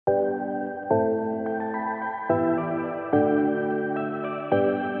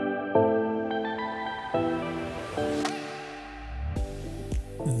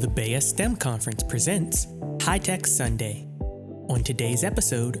Neubea STEM Conference presents High Tech Sunday. On today's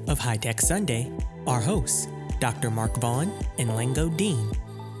episode of High Tech Sunday, our hosts, Dr. Mark Vaughn and Lengo Dean,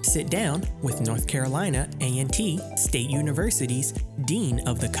 sit down with North Carolina A&T State University's Dean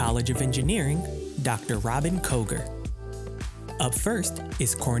of the College of Engineering, Dr. Robin Koger. Up first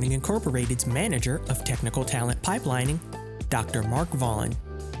is Corning Incorporated's Manager of Technical Talent Pipelining, Dr. Mark Vaughn.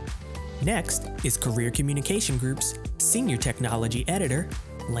 Next is Career Communication Group's Senior Technology Editor,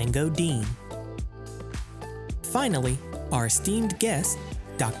 Lengo Dean. Finally, our esteemed guest,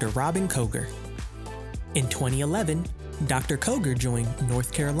 Dr. Robin Koger. In 2011, Dr. Koger joined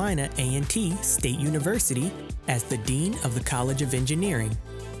North Carolina A&T State University as the Dean of the College of Engineering,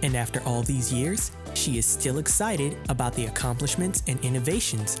 and after all these years, she is still excited about the accomplishments and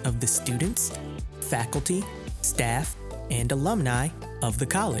innovations of the students, faculty, staff, and alumni of the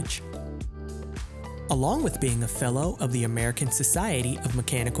college. Along with being a fellow of the American Society of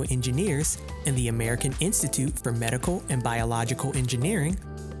Mechanical Engineers and the American Institute for Medical and Biological Engineering,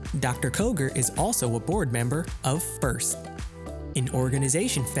 Dr. Koger is also a board member of FIRST, an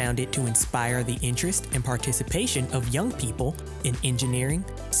organization founded to inspire the interest and participation of young people in engineering,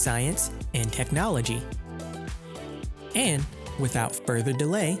 science, and technology. And without further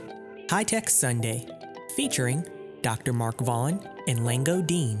delay, High Tech Sunday, featuring Dr. Mark Vaughn and Lengo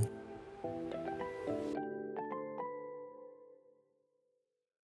Dean.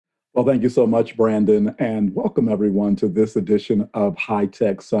 Well, thank you so much, Brandon, and welcome everyone to this edition of High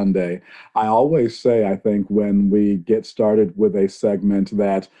Tech Sunday. I always say, I think, when we get started with a segment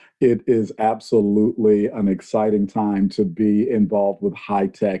that it is absolutely an exciting time to be involved with high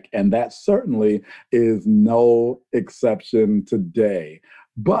tech, and that certainly is no exception today.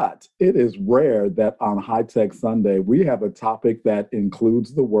 But it is rare that on High Tech Sunday, we have a topic that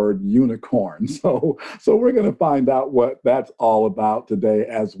includes the word unicorn. So we're going to find out what that's all about today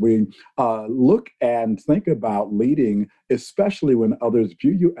as we look and think about leading, especially when others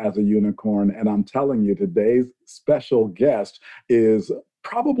view you as a unicorn. And I'm telling you, today's special guest is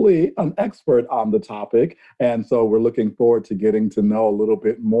probably an expert on the topic. And so we're looking forward to getting to know a little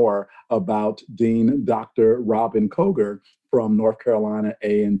bit more about Dean Dr. Robin Koger from North Carolina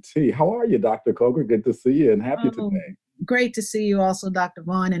A&T. How are you, Dr. Koger? Good to see you and have you today. Great to see you also, Dr.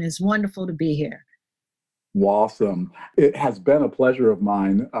 Vaughn, and it's wonderful to be here. Awesome. It has been a pleasure of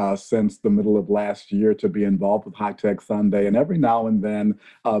mine since the middle of last year to be involved with High Tech Sunday. And every now and then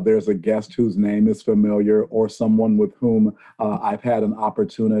there's a guest whose name is familiar or someone with whom I've had an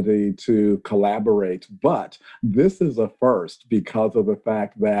opportunity to collaborate. But this is a first because of the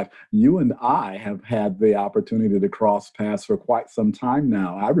fact that you and I have had the opportunity to cross paths for quite some time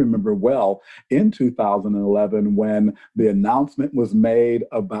now. I remember well in 2011 when the announcement was made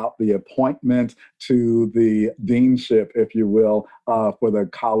about the appointment to the deanship, if you will, for the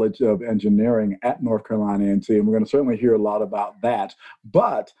College of Engineering at North Carolina A&T. And we're going to certainly hear a lot about that.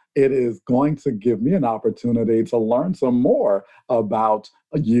 But it is going to give me an opportunity to learn some more about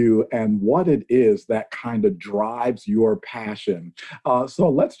you and what it is that kind of drives your passion. So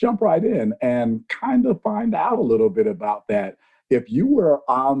let's jump right in and kind of find out a little bit about that. If you were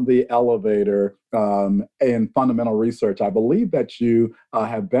on the elevator in fundamental research, I believe that you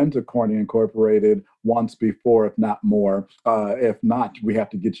have been to Corning Incorporated once before, if not more. If not, we have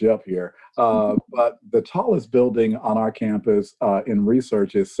to get you up here. But the tallest building on our campus in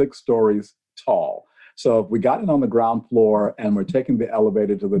research is 6 stories tall. So if we got in on the ground floor and we're taking the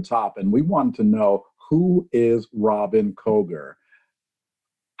elevator to the top and we wanted to know who is Robin Koger,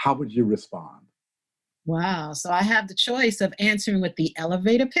 how would you respond? Wow. So I have the choice of answering with the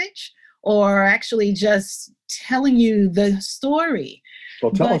elevator pitch or actually just telling you the story.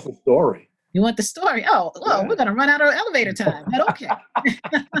 Well, tell us the story. You want the story? Oh, well, We're going to run out of elevator time, but okay.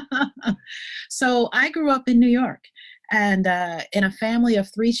 So I grew up in New York and in a family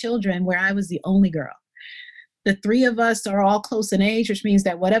of 3 children where I was the only girl. The 3 of us are all close in age, which means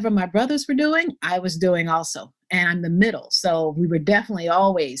that whatever my brothers were doing, I was doing also. And I'm the middle. So we were definitely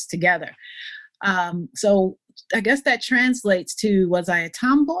always together. So I guess that translates to, was I a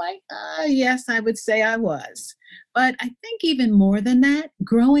tomboy? Yes, I would say I was. But I think even more than that,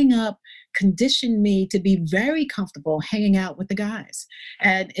 growing up conditioned me to be very comfortable hanging out with the guys.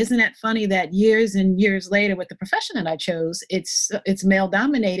 And isn't it funny that years and years later with the profession that I chose, it's male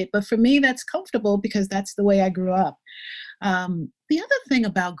dominated, but for me, that's comfortable because that's the way I grew up. The other thing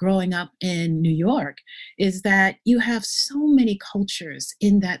about growing up in New York is that you have so many cultures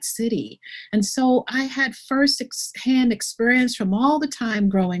in that city. And so I had first-hand experience from all the time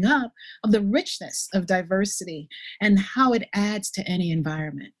growing up of the richness of diversity and how it adds to any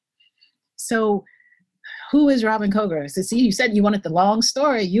environment. So who is Robin Koger? So see, you said you wanted the long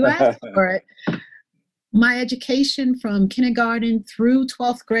story. You asked for it. My education from kindergarten through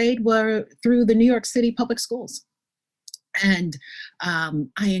 12th grade were through the New York City public schools. And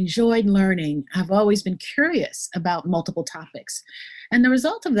I enjoyed learning. I've always been curious about multiple topics. And the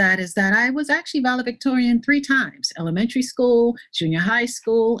result of that is that I was actually valedictorian 3 times: elementary school, junior high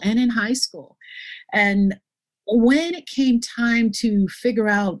school, and in high school. And when it came time to figure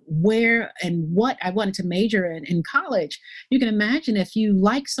out where and what I wanted to major in college, you can imagine if you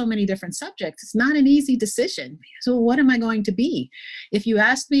like so many different subjects, it's not an easy decision. So, what am I going to be? If you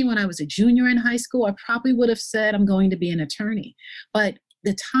asked me when I was a junior in high school, I probably would have said I'm going to be an attorney. But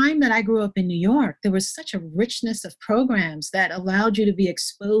the time that I grew up in New York, there was such a richness of programs that allowed you to be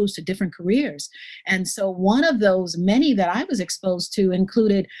exposed to different careers. And so, one of those many that I was exposed to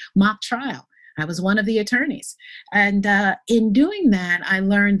included mock trial. I was one of the attorneys. And in doing that, I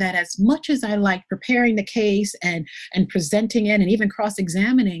learned that as much as I liked preparing the case and presenting it and even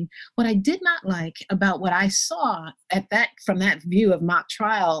cross-examining, what I did not like about what I saw from that view of mock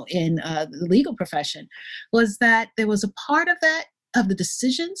trial in the legal profession was that there was a part of that, of the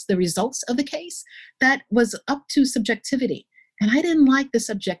decisions, the results of the case, that was up to subjectivity. And I didn't like the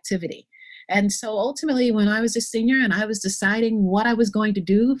subjectivity. And so ultimately, when I was a senior and I was deciding what I was going to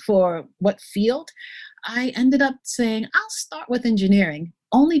do for what field, I ended up saying, I'll start with engineering,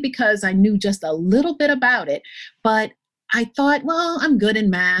 only because I knew just a little bit about it. But I thought, well, I'm good in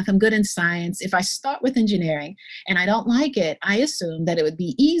math, I'm good in science. If I start with engineering and I don't like it, I assumed that it would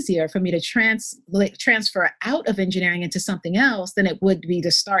be easier for me to transfer out of engineering into something else than it would be to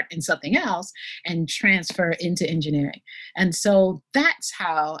start in something else and transfer into engineering. And so that's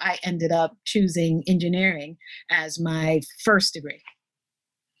how I ended up choosing engineering as my first degree.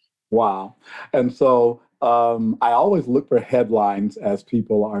 Wow. And so I always look for headlines as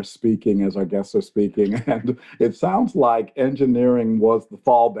people are speaking, as our guests are speaking, and it sounds like engineering was the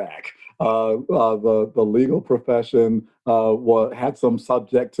fallback. The legal profession had some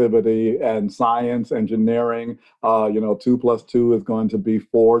subjectivity, and science, engineering. 2 plus 2 is going to be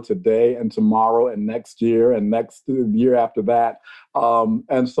 4 today and tomorrow and next year and next year after that.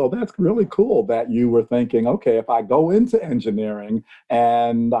 And so that's really cool that you were thinking, okay, if I go into engineering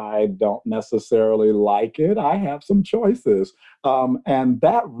and I don't necessarily like it, I have some choices. And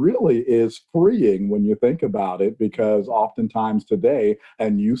that really is freeing when you think about it, because oftentimes today,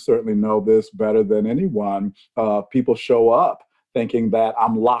 and you certainly know this better than anyone, people show up thinking that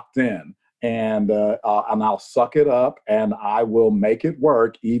I'm locked in. And I'll suck it up and I will make it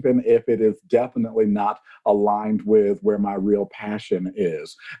work, even if it is definitely not aligned with where my real passion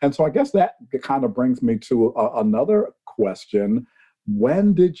is. And so I guess that kind of brings me to another question.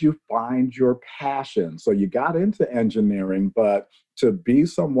 When did you find your passion? So you got into engineering, but to be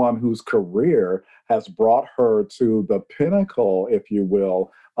someone whose career has brought her to the pinnacle, if you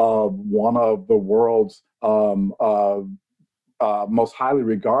will, of one of the world's most highly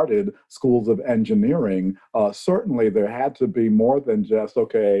regarded schools of engineering, certainly there had to be more than just,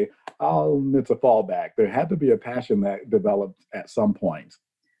 okay, it's a fallback. There had to be a passion that developed at some point.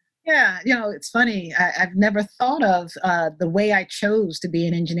 Yeah, it's funny. I've never thought of the way I chose to be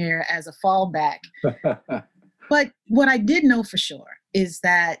an engineer as a fallback. But what I did know for sure is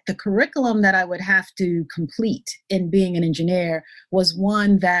that the curriculum that I would have to complete in being an engineer was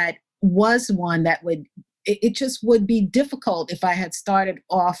one that would it just would be difficult if I had started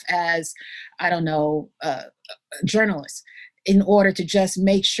off as, I don't know, a journalist, in order to just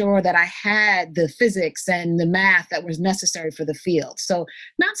make sure that I had the physics and the math that was necessary for the field. So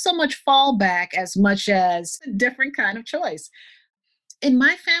not so much fallback as much as a different kind of choice. In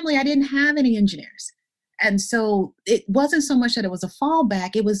my family, I didn't have any engineers. And so it wasn't so much that it was a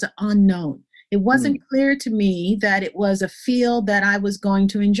fallback, it was the unknown. It Hmm. wasn't clear to me that it was a field that I was going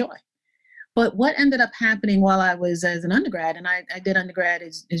to enjoy. But what ended up happening while I was as an undergrad, and I did undergrad,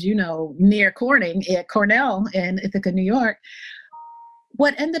 as you know, near Corning at Cornell in Ithaca, New York.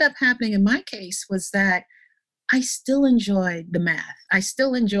 What ended up happening in my case was that I still enjoyed the math. I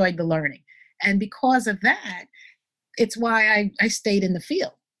still enjoyed the learning. And because of that, it's why I stayed in the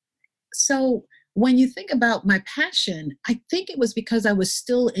field. So when you think about my passion, I think it was because I was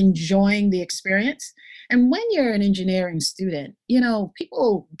still enjoying the experience. And when you're an engineering student,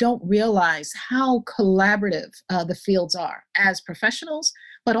 people don't realize how collaborative the fields are as professionals,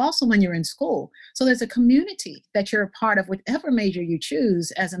 but also when you're in school. So there's a community that you're a part of, whatever major you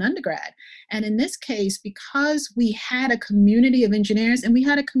choose as an undergrad. And in this case, because we had a community of engineers and we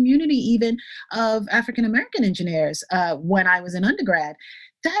had a community even of African American engineers when I was an undergrad,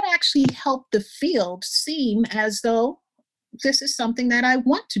 that actually helped the field seem as though this is something that I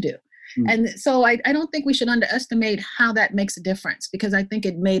want to do. Mm. And so I don't think we should underestimate how that makes a difference, because I think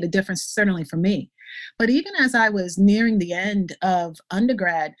it made a difference, certainly for me. But even as I was nearing the end of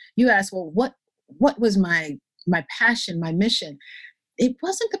undergrad, you asked, well, what was my passion, my mission? It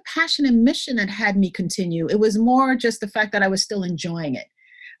wasn't the passion and mission that had me continue. It was more just the fact that I was still enjoying it.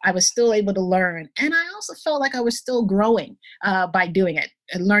 I was still able to learn. And I also felt like I was still growing by doing it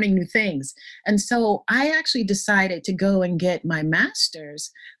and learning new things. And so I actually decided to go and get my master's.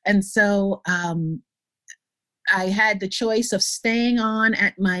 And so I had the choice of staying on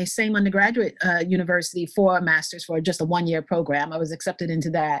at my same undergraduate university for a master's for just a 1-year program. I was accepted into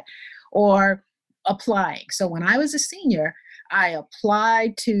that, or applying. So when I was a senior, I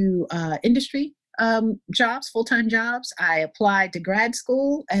applied to industry jobs, full-time jobs. I applied to grad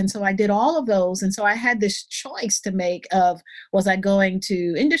school. And so I did all of those. And so I had this choice to make of, was I going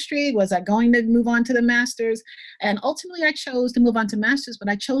to industry? Was I going to move on to the master's? And ultimately I chose to move on to master's, but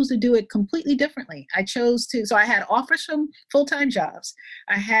I chose to do it completely differently. So I had offers from full-time jobs.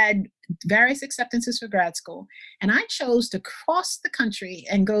 I had various acceptances for grad school, and I chose to cross the country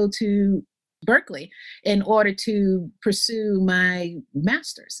and go to Berkeley in order to pursue my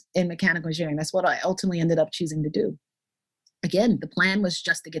master's in mechanical engineering. That's what I ultimately ended up choosing to do. Again, the plan was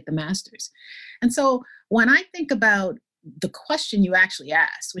just to get the master's. And so when I think about the question you actually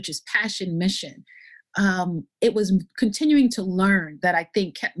asked, which is passion, mission, it was continuing to learn that I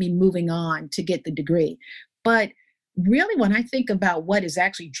think kept me moving on to get the degree. But really, when I think about what is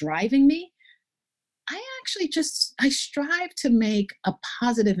actually driving me, I strive to make a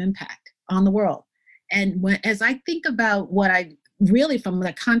positive impact on the world. And as I think about what I really, from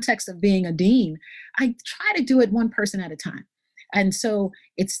the context of being a dean, I try to do it one person at a time. And so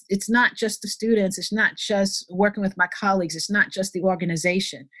it's not just the students, it's not just working with my colleagues, it's not just the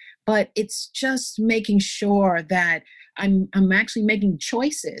organization, but it's just making sure that I'm actually making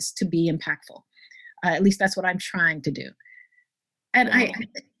choices to be impactful. At least that's what I'm trying to do. And Wow.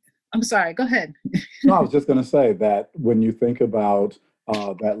 I'm sorry, go ahead. No, I was just going to say that when you think about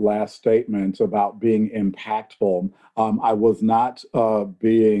that last statement about being impactful, I was not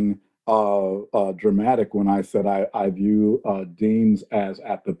being dramatic when I said I view deans as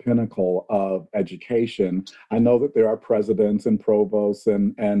at the pinnacle of education. I know that there are presidents and provosts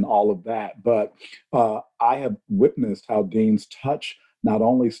and all of that, but I have witnessed how deans touch not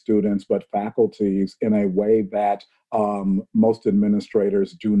only students but faculties in a way that most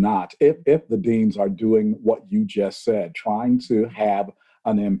administrators do not. If the deans are doing what you just said, trying to have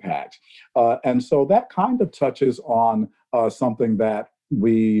an impact. And so that kind of touches on something that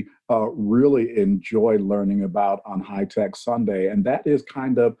we really enjoy learning about on High Tech Sunday, and that is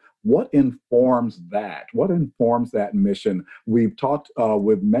kind of what informs that? What informs that mission? We've talked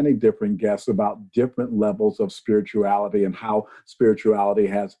with many different guests about different levels of spirituality and how spirituality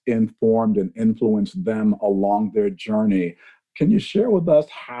has informed and influenced them along their journey. Can you share with us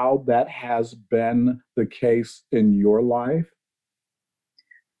how that has been the case in your life?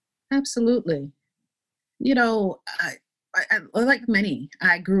 Absolutely. You know, like many,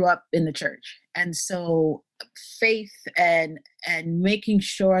 I grew up in the church, and so faith and making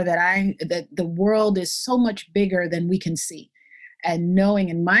sure that the world is so much bigger than we can see, and knowing,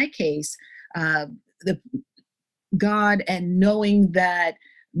 in my case, the God, and knowing that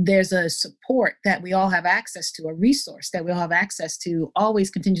there's a support that we all have access to, a resource that we all have access to, always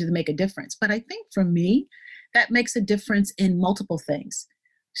continue to make a difference. But I think for me, that makes a difference in multiple things: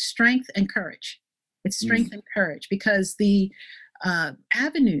 strength and courage. It's strength Mm. and courage, because the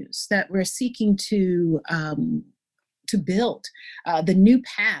avenues that we're seeking to build, the new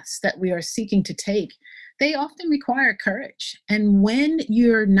paths that we are seeking to take, they often require courage. And when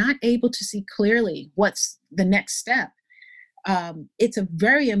you're not able to see clearly what's the next step, it's a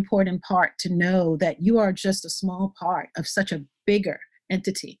very important part to know that you are just a small part of such a bigger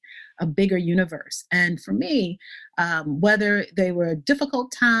entity, a bigger universe. And for me, whether they were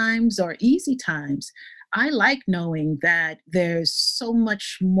difficult times or easy times, I like knowing that there's so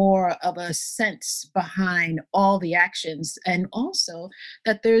much more of a sense behind all the actions, and also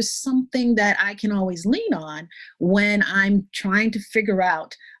that there's something that I can always lean on when I'm trying to figure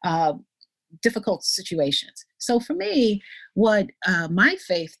out difficult situations. So for me, what my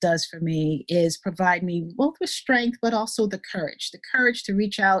faith does for me is provide me both with strength, but also the courage to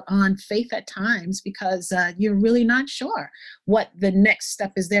reach out on faith at times, because you're really not sure what the next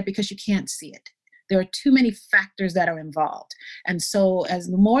step is there, because you can't see it. There are too many factors that are involved. And so as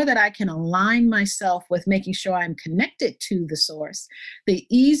the more that I can align myself with making sure I'm connected to the source, the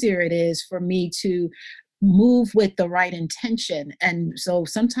easier it is for me to move with the right intention. And so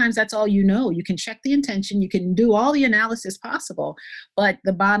sometimes that's all you know. You can check the intention, you can do all the analysis possible, but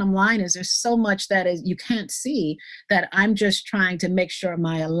the bottom line is there's so much that is you can't see, that I'm just trying to make sure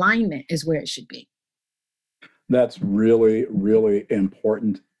my alignment is where it should be. That's really, really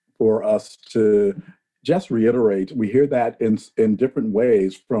important for us to just reiterate. We hear that in different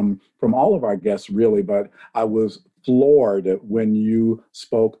ways from all of our guests, really. But I was floored when you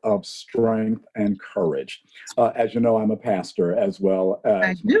spoke of strength and courage. As you know, I'm a pastor as well I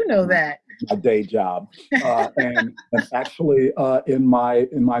as do know my, that. my day job, and actually in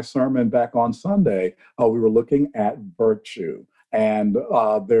my sermon back on Sunday, we were looking at virtue. And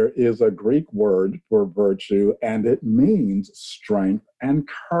there is a Greek word for virtue, and it means strength and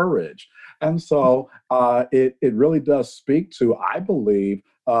courage. And so it really does speak to, I believe,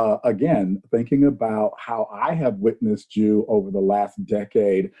 again, thinking about how I have witnessed you over the last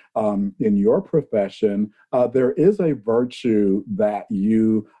decade in your profession, there is a virtue that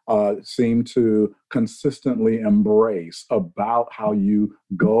you seem to consistently embrace about how you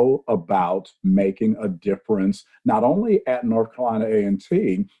go about making a difference, not only at North Carolina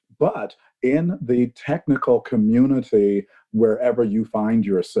A&T, but in the technical community wherever you find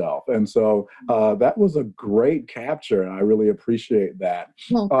yourself. And so that was a great capture, and I really appreciate that.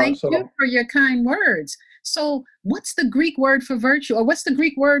 Well, Uh, thank you so for your kind words. So, what's the Greek word for virtue, or what's the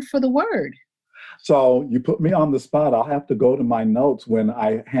Greek word for the word? So you put me on the spot. I'll have to go to my notes when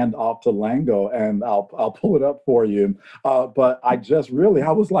I hand off to Lango, and I'll pull it up for you. But I just really,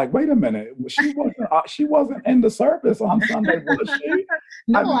 I was like, wait a minute, she wasn't in the service on Sunday, was she?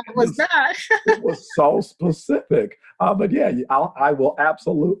 I No, mean, I was not. it was so specific. But yeah, I will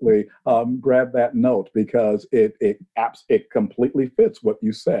absolutely grab that note because it completely fits what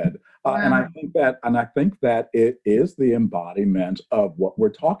you said. And I Wow. think that it is the embodiment of what we're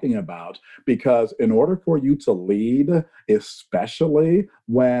talking about. Because in order for you to lead, especially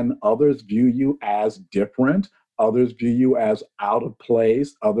when others view you as different, others view you as out of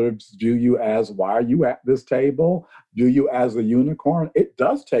place, others view you as, why are you at this table? View you as a unicorn. It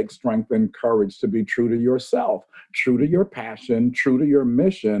does take strength and courage to be true to yourself, true to your passion, true to your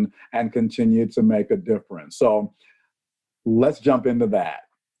mission, and continue to make a difference. So let's jump into that.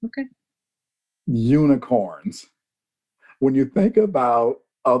 Okay. Unicorns. When you think about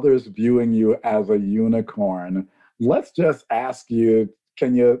others viewing you as a unicorn, let's just ask you,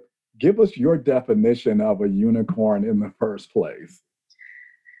 can you give us your definition of a unicorn in the first place?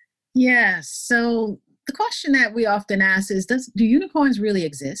 Yes. So the question that we often ask is, do unicorns really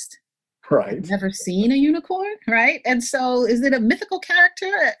exist? I've Right. never seen a unicorn, right? And so is it a mythical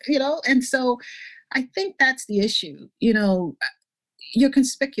character? And so I think that's the issue. You're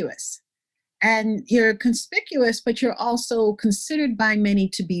conspicuous. And you're conspicuous, but you're also considered by many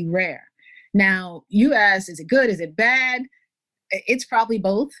to be rare. Now, you ask, is it good? Is it bad? It's probably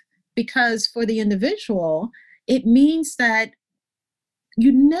both, because for the individual, it means that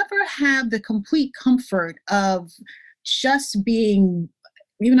you never have the complete comfort of just being.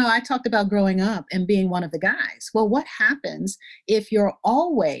 I talked about growing up and being one of the guys. Well, what happens if you're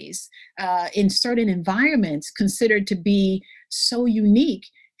always in certain environments considered to be so unique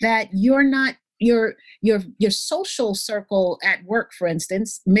that you're not your social circle at work, for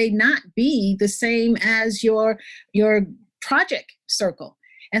instance, may not be the same as your project circle.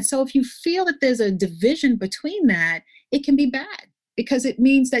 And so if you feel that there's a division between that, it can be bad, because it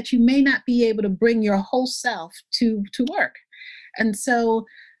means that you may not be able to bring your whole self to work. And so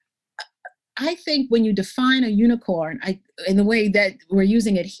I think when you define a unicorn, in the way that we're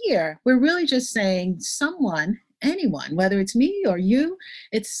using it here, we're really just saying someone, anyone, whether it's me or you,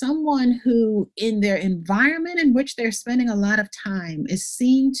 it's someone who, in their environment in which they're spending a lot of time, is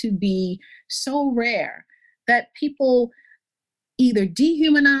seen to be so rare that people either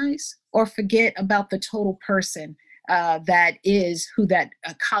dehumanize or forget about the total person that is who that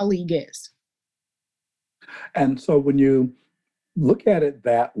colleague is. And so when you look at it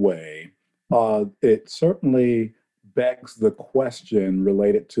that way, it certainly begs the question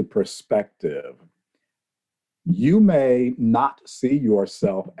related to perspective. You may not see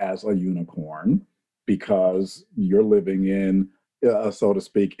yourself as a unicorn because you're living in, so to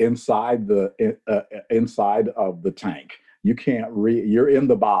speak, inside of the tank. You can't read. You're in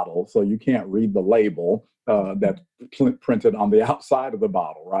the bottle, so you can't read the label that's printed on the outside of the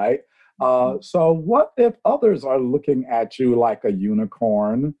bottle, right? So what if others are looking at you like a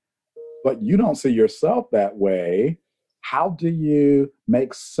unicorn, but you don't see yourself that way? How do you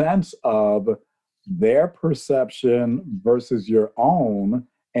make sense of their perception versus your own?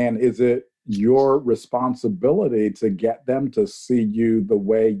 And is it your responsibility to get them to see you the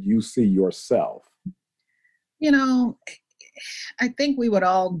way you see yourself? You know, I think we would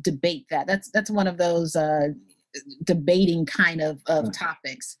all debate that. That's one of those debating kind of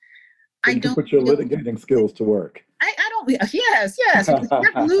topics. So I you can don't put your feel. litigating skills to work. I don't. Yes, because you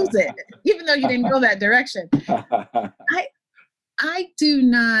never lose it, even though you didn't go that direction. I I do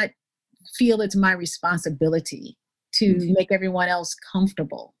not feel it's my responsibility to make everyone else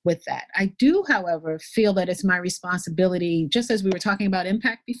comfortable with that. I do, however, feel that it's my responsibility, just as we were talking about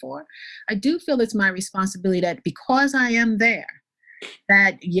impact before, I do feel it's my responsibility that because I am there,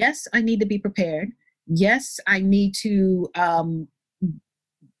 that yes, I need to be prepared. Yes, I need to,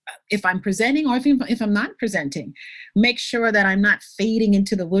 if I'm presenting or if I'm not presenting, make sure that I'm not fading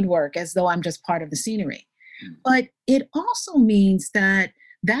into the woodwork as though I'm just part of the scenery. But it also means that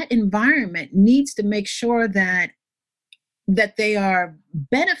that environment needs to make sure that they are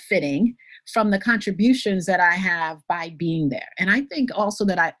benefiting from the contributions that I have by being there. And I think also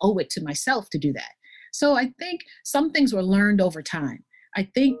that I owe it to myself to do that. So I think some things were learned over time. I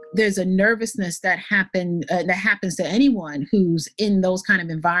think there's a nervousness that happens to anyone who's in those kind of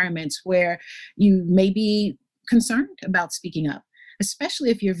environments where you may be concerned about speaking up, especially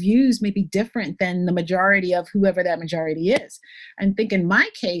if your views may be different than the majority of whoever that majority is. I think in my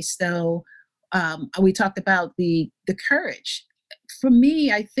case, though, we talked about the courage. For me,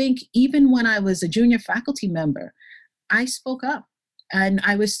 I think even when I was a junior faculty member, I spoke up. And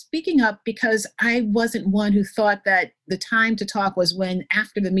I was speaking up because I wasn't one who thought that the time to talk was when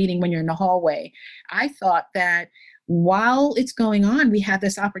after the meeting, when you're in the hallway. I thought that while it's going on, we have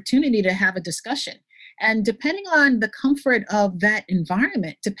this opportunity to have a discussion. And depending on the comfort of that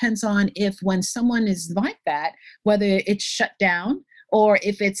environment, depends on if when someone is like that, whether it's shut down or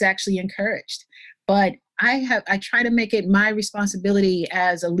if it's actually encouraged. But I try to make it my responsibility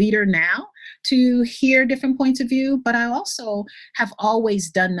as a leader now to hear different points of view, but I also have always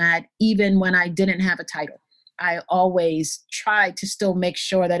done that even when I didn't have a title. I always tried to still make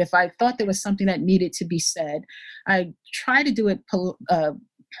sure that if I thought there was something that needed to be said, I try to do it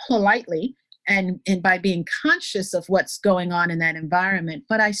politely and by being conscious of what's going on in that environment,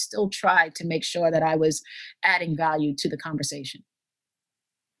 but I still tried to make sure that I was adding value to the conversation.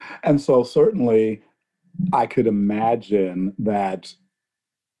 And so certainly I could imagine that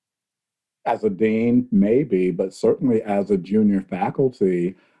as a dean, maybe, but certainly as a junior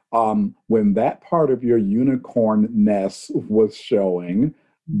faculty, when that part of your unicornness was showing,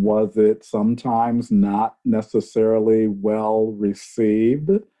 was it sometimes not necessarily well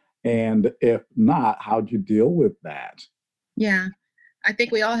received? And if not, how'd you deal with that? Yeah, I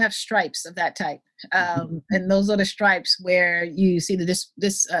think we all have stripes of that type. And those are the stripes where you see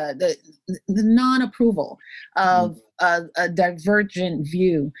the non-approval of a divergent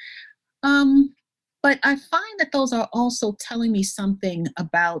view. Um, but I find that those are also telling me something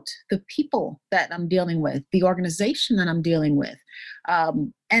about the people that I'm dealing with, the organization that I'm dealing with.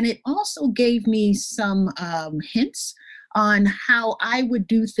 And it also gave me some hints on how I would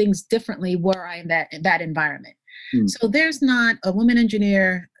do things differently were I in that environment. Mm. So there's not a woman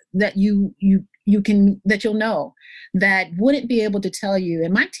engineer that you can that you'll know that wouldn't be able to tell you,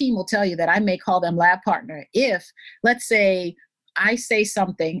 and my team will tell you that I may call them lab partner if, let's say, I say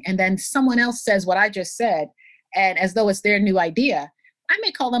something and then someone else says what I just said, and as though it's their new idea, I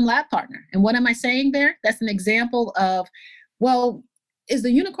may call them lab partner. And what am I saying there? That's an example of, well, is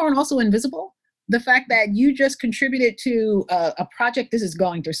the unicorn also invisible? The fact that you just contributed to a project, this is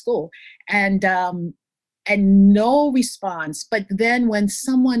going through school, and no response. But then when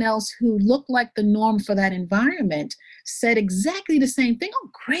someone else who looked like the norm for that environment said exactly the same thing, oh,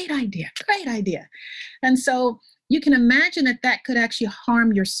 great idea, great idea. And so you can imagine that that could actually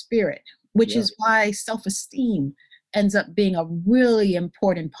harm your spirit, which Yeah. is why self-esteem ends up being a really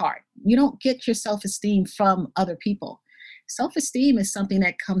important part. You don't get your self-esteem from other people. Self-esteem is something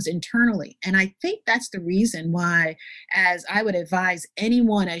that comes internally. And I think that's the reason why, as I would advise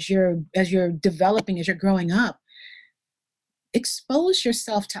anyone as you're developing, as you're growing up, expose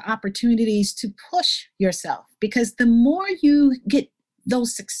yourself to opportunities to push yourself, because the more you get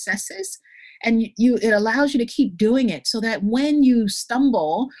those successes and it allows you to keep doing it, so that when you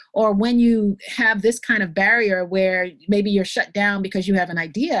stumble or when you have this kind of barrier where maybe you're shut down because you have an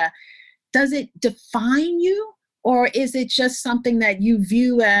idea, does it define you, or is it just something that you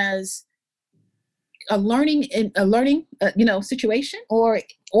view as a learning situation, or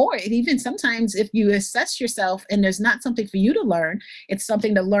even sometimes if you assess yourself and there's not something for you to learn, it's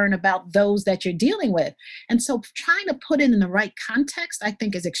something to learn about those that you're dealing with. And so trying to put it in the right context, I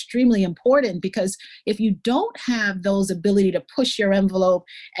think, is extremely important, because if you don't have those ability to push your envelope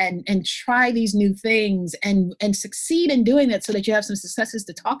and try these new things and succeed in doing that so that you have some successes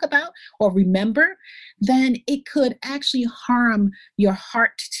to talk about or remember, then it could actually harm your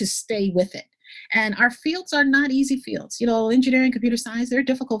heart to stay with it. And our fields are not easy fields. Engineering, computer science, they're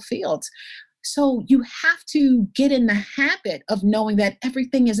difficult fields. So you have to get in the habit of knowing that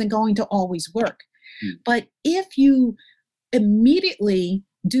everything isn't going to always work. But if you immediately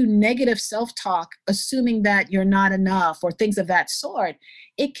do negative self-talk, assuming that you're not enough or things of that sort,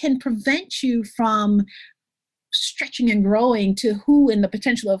 it can prevent you from stretching and growing to who and the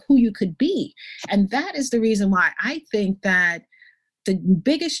potential of who you could be. And that is the reason why I think that the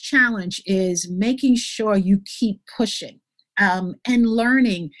biggest challenge is making sure you keep pushing, and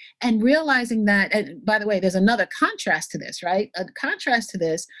learning and realizing that. And by the way, there's another contrast to this, right? A contrast to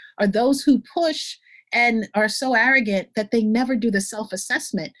this are those who push and are so arrogant that they never do the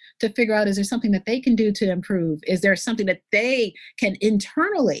self-assessment to figure out, is there something that they can do to improve? Is there something that they can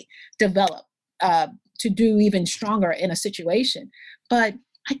internally develop to do even stronger in a situation? But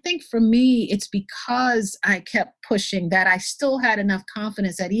I think for me, it's because I kept pushing that I still had enough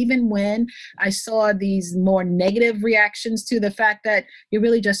confidence that even when I saw these more negative reactions to the fact that you're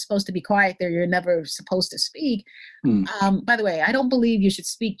really just supposed to be quiet there, you're never supposed to speak. Mm, By the way, I don't believe you should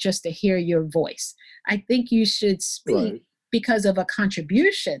speak just to hear your voice. I think you should speak right. because of a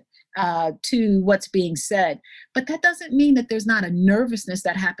contribution to what's being said. But that doesn't mean that there's not a nervousness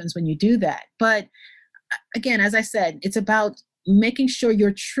that happens when you do that. But again, as I said, it's about making sure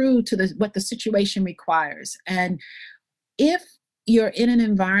you're true to what the situation requires. And if you're in an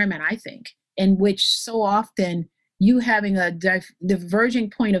environment, I think, in which so often you having a diverging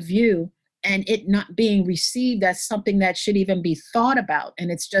point of view and it not being received as something that should even be thought about,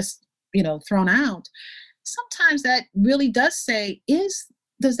 and it's just, thrown out, sometimes that really does say,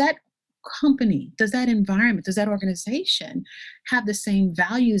 does that company, does that environment, does that organization have the same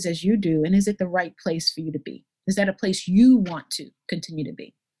values as you do? And is it the right place for you to be? Is that a place you want to continue to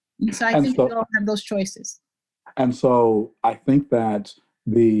be? And so I And think we so, all have those choices. I think that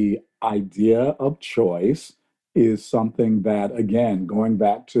the idea of choice is something that, again, going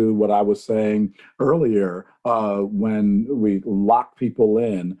back to what I was saying earlier, when we lock people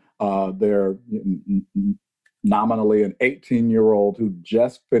in, they're nominally an 18-year-old who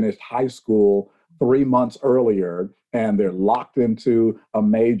just finished high school 3 months earlier, and they're locked into a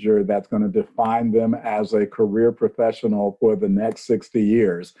major that's going to define them as a career professional for the next 60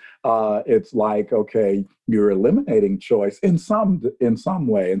 years. It's like, okay, you're eliminating choice in some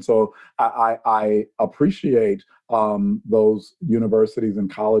way. And so I appreciate those universities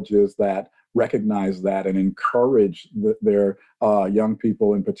and colleges that recognize that and encourage their young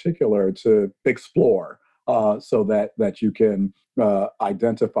people in particular to explore, so that you can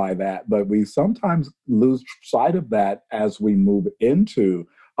identify that. But we sometimes lose sight of that as we move into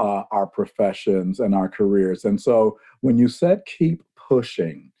our professions and our careers. And so when you said keep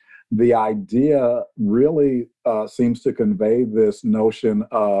pushing, the idea really seems to convey this notion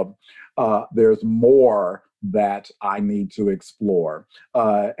of there's more that I need to explore.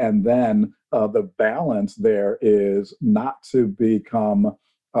 And then the balance there is not to become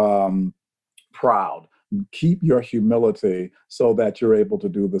proud. Keep your humility so that you're able to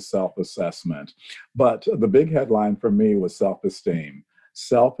do the self assessment. But the big headline for me was self esteem.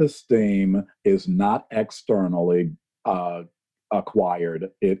 Self esteem is not externally uh,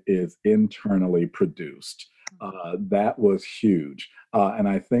 acquired, it is internally produced. That was huge. And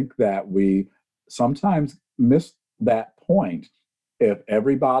I think that we sometimes miss that point. If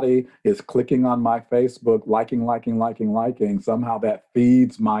everybody is clicking on my Facebook, liking, somehow that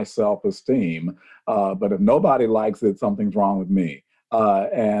feeds my self esteem. But if nobody likes it, something's wrong with me.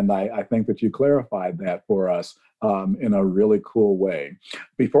 And I think that you clarified that for us in a really cool way.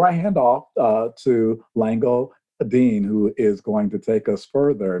 Before I hand off to Lango Dean, who is going to take us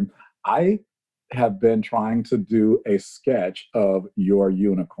further, I have been trying to do a sketch of your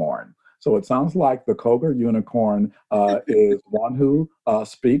unicorn. So it sounds like the Koger unicorn is one who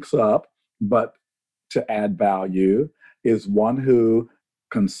speaks up, but to add value, is one who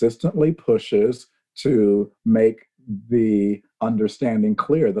consistently pushes to make the understanding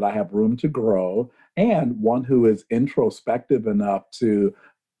clear that I have room to grow, and one who is introspective enough to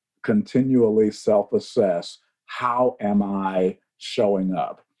continually self assess, how am I showing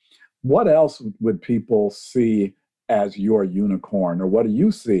up? What else would people see as your unicorn, or what do you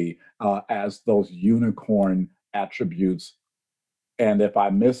see as those unicorn attributes. And if I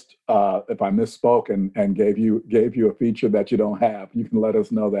misspoke and gave you a feature that you don't have, you can let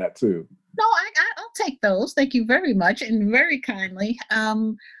us know that too. No, I'll take those. Thank you very much and very kindly.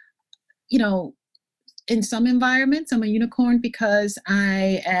 You know, in some environments, I'm a unicorn because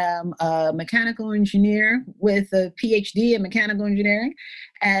I am a mechanical engineer with a PhD in mechanical engineering,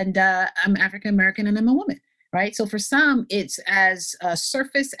 and I'm African American and I'm a woman, right? So for some, it's as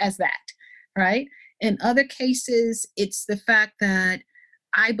surface as that, right? In other cases, it's the fact that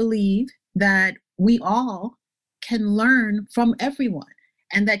I believe that we all can learn from everyone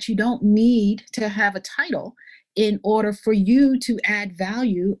and that you don't need to have a title in order for you to add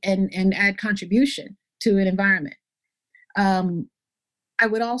value and add contribution to an environment. Um, I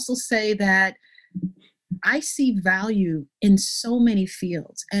would also say that I see value in so many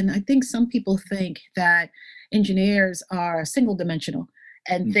fields. And I think some people think that engineers are single dimensional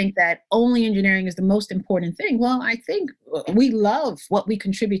and think that only engineering is the most important thing. Well, I think we love what we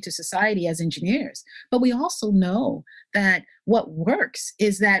contribute to society as engineers, but we also know that what works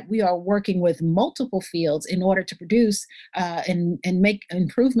is that we are working with multiple fields in order to produce and make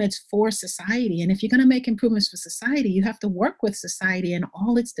improvements for society. And if you're going to make improvements for society, you have to work with society in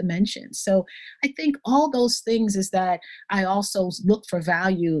all its dimensions. So I think all those things is that I also look for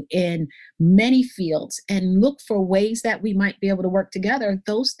value in many fields and look for ways that we might be able to work together.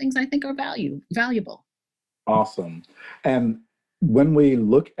 Those things I think are valuable. Awesome. And when we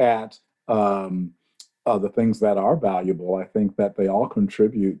look at the things that are valuable, I think that they all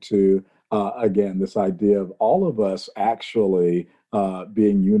contribute to, again, this idea of all of us actually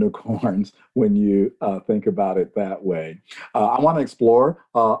being unicorns when you think about it that way. I want to explore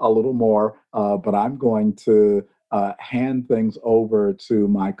a little more, but I'm going to hand things over to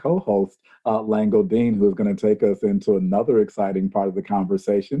my co host, Lango Dean, who's going to take us into another exciting part of the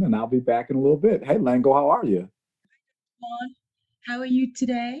conversation. And I'll be back in a little bit. Hey, Lango, how are you? Dawn. How are you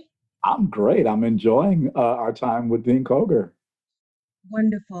today? I'm great. I'm enjoying our time with Dean Koger.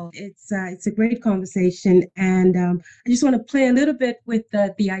 Wonderful. It's a great conversation, and I just want to play a little bit with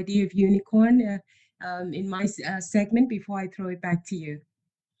the idea of unicorn in my segment before I throw it back to you.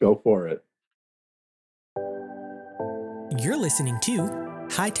 Go for it. You're listening to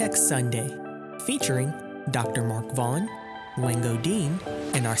High Tech Sunday, featuring Dr. Mark Vaughn, Wango Dean,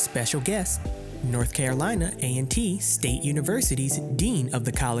 and our special guest, North Carolina A&T State University's Dean of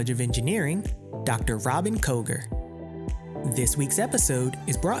the College of Engineering, Dr. Robin Koger. This week's episode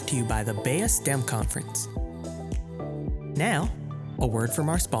is brought to you by the BEA STEM Conference. Now, a word from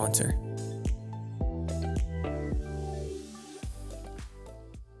our sponsor.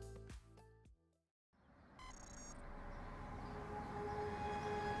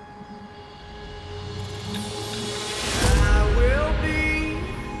 I will be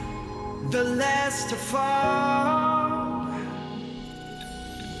the last to fall.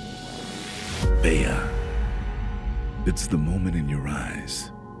 BEA. It's the moment in your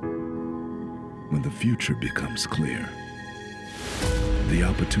eyes when the future becomes clear. The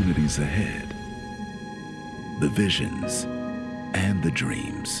opportunities ahead, the visions, and the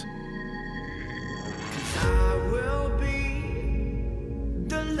dreams. I will be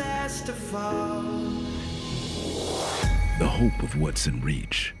the last to fall. The hope of what's in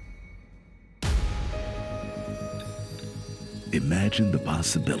reach. Imagine the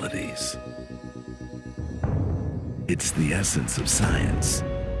possibilities. It's the essence of science,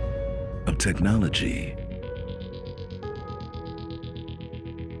 of technology,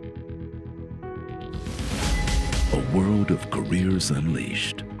 a world of careers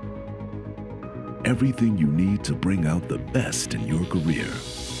unleashed. Everything you need to bring out the best in your career,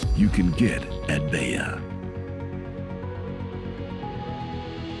 you can get at BEA.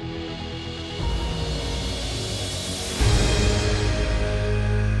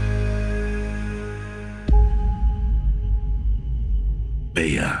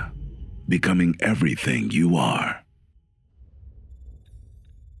 BEA, becoming everything you are.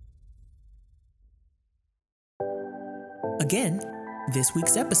 Again, this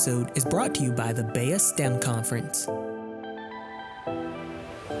week's episode is brought to you by the BEA STEM Conference.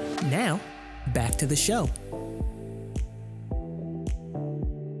 Now, back to the show.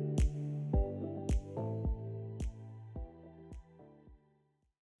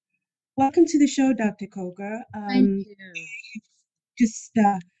 Welcome to the show, Dr. Koga. Thank you. Just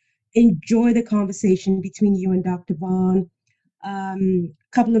enjoy the conversation between you and Dr. Vaughn. A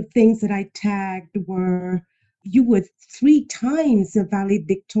couple of things that I tagged were you were 3 times a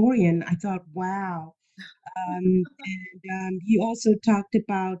valedictorian. I thought, wow. And you also talked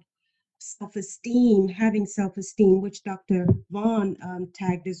about self-esteem, having self-esteem, which Dr. Vaughn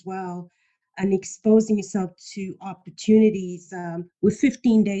tagged as well, and exposing yourself to opportunities. We're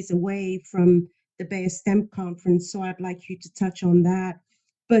 15 days away from the Bay of STEM conference, so I'd like you to touch on that.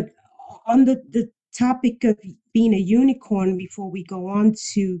 But on the topic of being a unicorn, before we go on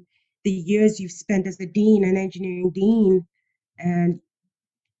to the years you've spent as a dean, an engineering dean, and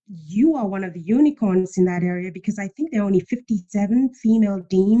you are one of the unicorns in that area because I think there are only 57 female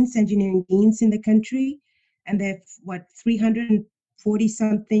deans, engineering deans in the country, and there are what 340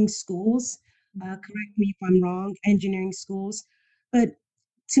 something schools. Correct me if I'm wrong, engineering schools. But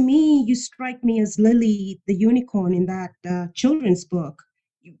to me, you strike me as Lily, the unicorn in that children's book.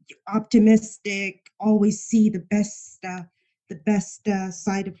 You're optimistic, always see the best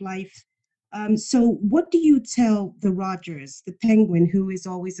side of life. So, what do you tell the Rogers, the penguin who is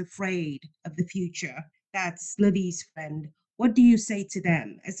always afraid of the future? That's Lily's friend. What do you say to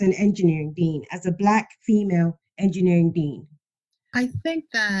them as an engineering dean, as a Black female engineering dean? I think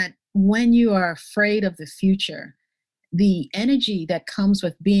that when you are afraid of the future, the energy that comes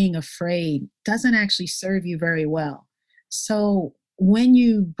with being afraid doesn't actually serve you very well. So when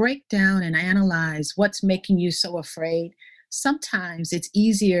you break down and analyze what's making you so afraid, sometimes it's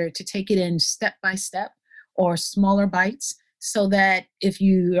easier to take it in step by step or smaller bites. So that if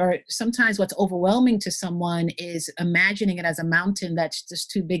you are, sometimes what's overwhelming to someone is imagining it as a mountain that's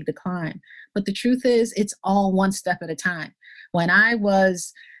just too big to climb. But the truth is, it's all one step at a time. When I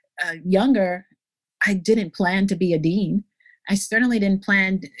was younger, I didn't plan to be a dean. I certainly didn't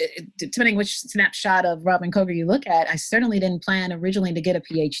plan, depending which snapshot of Robin Cogar you look at, I certainly didn't plan originally to get a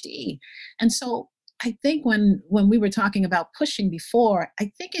PhD. And so I think when we were talking about pushing before,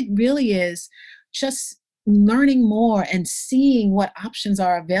 I think it really is just learning more and seeing what options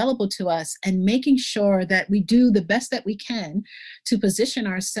are available to us and making sure that we do the best that we can to position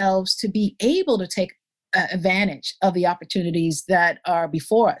ourselves to be able to take advantage of the opportunities that are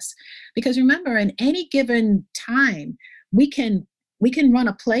before us. Because remember, in any given time, we can run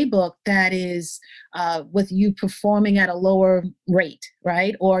a playbook that is with you performing at a lower rate,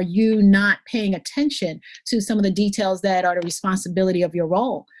 right? Or you not paying attention to some of the details that are the responsibility of your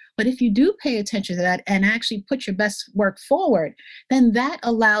role. But if you do pay attention to that and actually put your best work forward, then that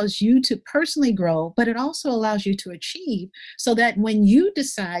allows you to personally grow, but it also allows you to achieve so that when you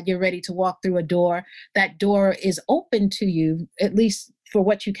decide you're ready to walk through a door, that door is open to you, at least for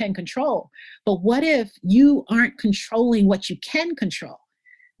what you can control. But what if you aren't controlling what you can control?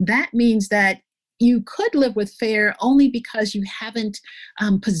 That means that you could live with fear only because you haven't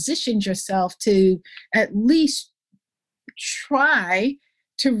positioned yourself to at least try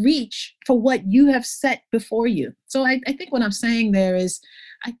to reach for what you have set before you. So I think what I'm saying there is,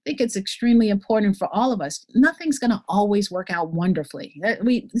 I think it's extremely important for all of us. Nothing's going to always work out wonderfully.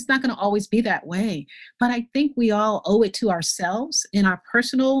 It's not going to always be that way. But I think we all owe it to ourselves in our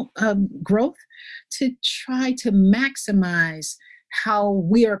personal growth to try to maximize how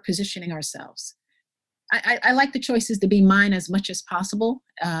we are positioning ourselves. I like the choices to be mine as much as possible,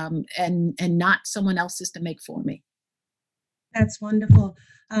 and not someone else's to make for me. That's wonderful.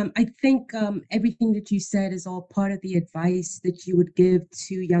 I think everything that you said is all part of the advice that you would give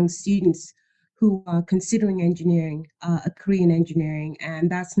to young students who are considering engineering, a career in engineering. And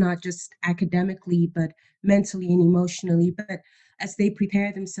that's not just academically, but mentally and emotionally, but as they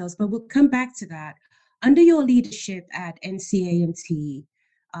prepare themselves. But we'll come back to that. Under your leadership at NCA&T,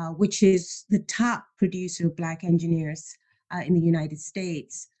 which is the top producer of Black engineers in the United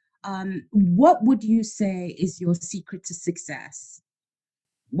States, what would you say is your secret to success?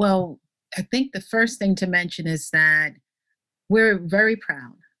 Well, I think the first thing to mention is that we're very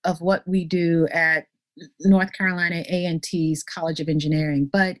proud of what we do at North Carolina A&T's College of Engineering,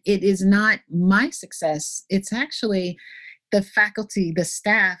 but it is not my success. It's actually the faculty, the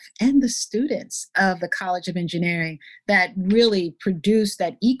staff, and the students of the College of Engineering that really produce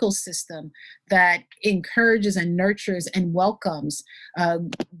that ecosystem that encourages and nurtures and welcomes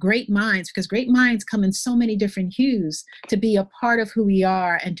great minds, because great minds come in so many different hues to be a part of who we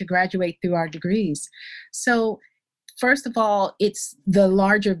are and to graduate through our degrees. So first of all, it's the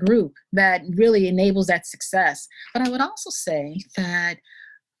larger group that really enables that success. But I would also say that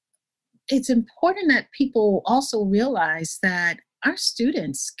it's important that people also realize that our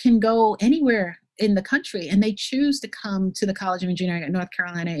students can go anywhere in the country and they choose to come to the College of Engineering at North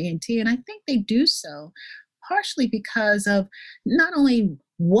Carolina A&T. And I think they do so partially because of not only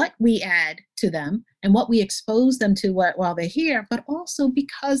what we add to them and what we expose them to while they're here, but also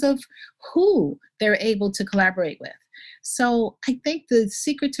because of who they're able to collaborate with. So I think the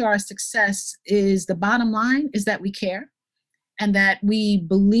secret to our success is, the bottom line is that we care and that we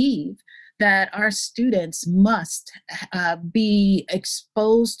believe that our students must be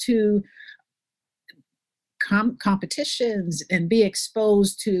exposed to competitions and be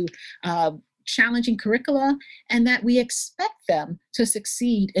exposed to uh, challenging curricula, and that we expect them to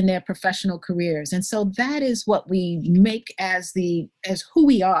succeed in their professional careers. And so that is what we make as who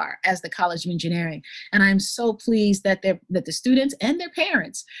we are as the College of Engineering. And I'm so pleased that the students and their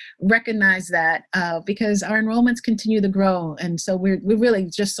parents recognize that, because our enrollments continue to grow, and so we're really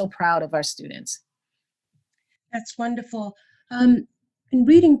just so proud of our students. That's wonderful. In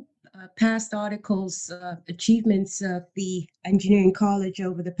reading past articles, achievements of the engineering college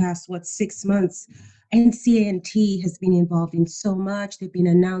over the past, 6 months, NCANT has been involved in so much. There've been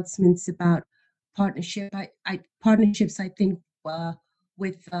announcements about partnerships, I think,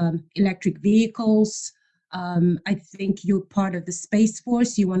 with electric vehicles. I think you're part of the Space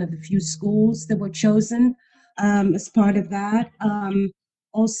Force. You're one of the few schools that were chosen as part of that.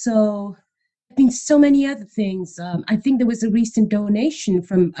 Also, I think so many other things. I think there was a recent donation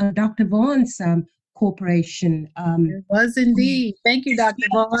from Dr. Vaughn's corporation. It was indeed. Thank you, Dr.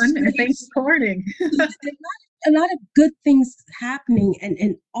 Vaughn, and thanks for recording. A lot of good things happening,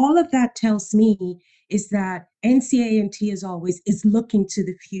 and all of that tells me is that NCANT, as always, is looking to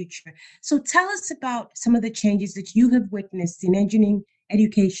the future. So tell us about some of the changes that you have witnessed in engineering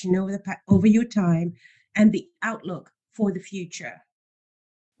education over your time, and the outlook for the future.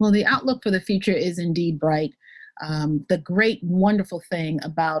 Well, the outlook for the future is indeed bright. The great, wonderful thing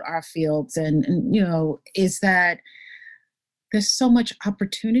about our fields, and is that there's so much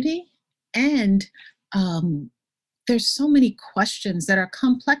opportunity, and there's so many questions that are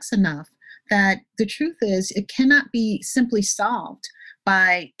complex enough that the truth is it cannot be simply solved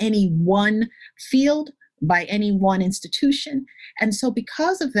by any one field, by any one institution. And so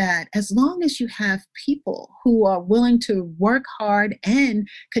because of that, as long as you have people who are willing to work hard and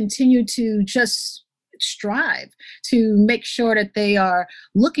continue to just strive to make sure that they are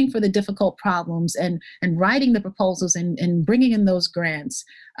looking for the difficult problems and writing the proposals and bringing in those grants,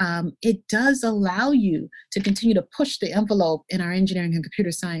 it does allow you to continue to push the envelope in our engineering and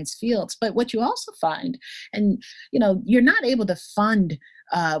computer science fields. But what you also find, and you're not able to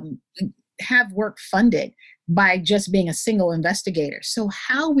have work funded by just being a single investigator. So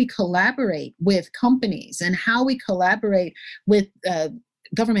how we collaborate with companies and how we collaborate with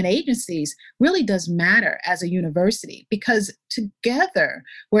government agencies really does matter as a university, because together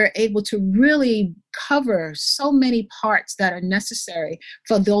we're able to really cover so many parts that are necessary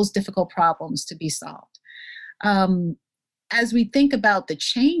for those difficult problems to be solved. As we think about the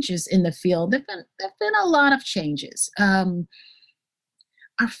changes in the field, there've been a lot of changes.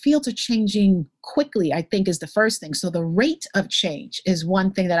 Our fields are changing quickly, I think, is the first thing. So the rate of change is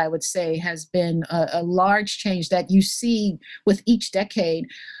one thing that I would say has been a large change that you see with each decade.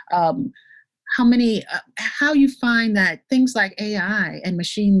 How you find that things like AI and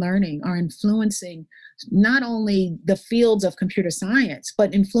machine learning are influencing not only the fields of computer science,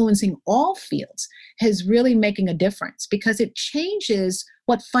 but influencing all fields, is really making a difference, because it changes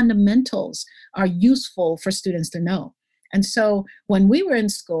what fundamentals are useful for students to know. And so when we were in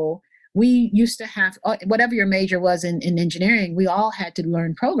school, we used to have, whatever your major was in engineering, we all had to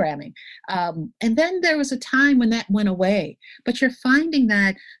learn programming. And then there was a time when that went away. But you're finding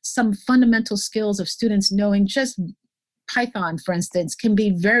that some fundamental skills of students knowing just Python, for instance, can be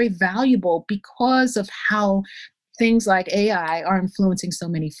very valuable because of how things like AI are influencing so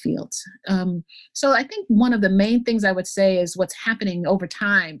many fields. So I think one of the main things I would say is what's happening over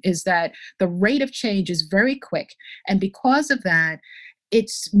time is that the rate of change is very quick. And because of that,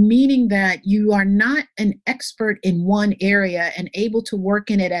 it's meaning that you are not an expert in one area and able to work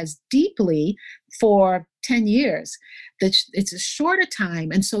in it as deeply for 10 years. It's a shorter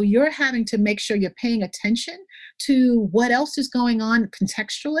time. And so you're having to make sure you're paying attention to what else is going on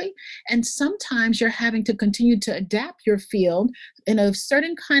contextually. And sometimes you're having to continue to adapt your field in a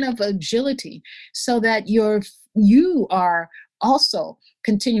certain kind of agility so that you are also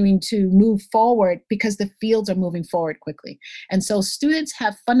continuing to move forward because the fields are moving forward quickly. And so students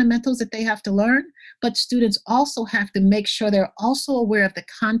have fundamentals that they have to learn, but students also have to make sure they're also aware of the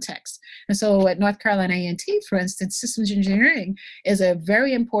context. And so at North Carolina A&T, for instance, systems engineering is a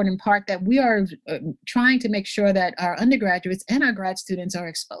very important part that we are trying to make sure that our undergraduates and our grad students are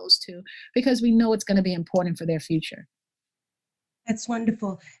exposed to, because we know it's going to be important for their future. That's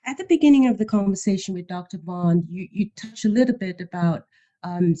wonderful. At the beginning of the conversation with Dr. Vaughn, you touched a little bit about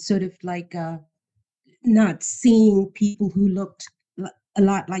sort of like not seeing people who looked a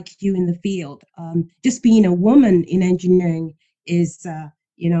lot like you in the field. Just being a woman in engineering is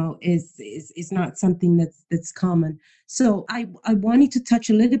is not something that's common. So I wanted to touch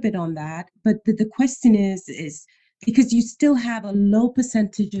a little bit on that, but the question is because you still have a low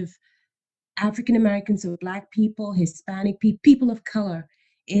percentage of African Americans or Black people, Hispanic people of color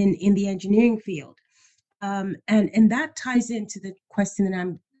in the engineering field. And that ties into the question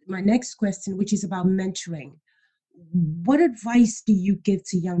that my next question, which is about mentoring. What advice do you give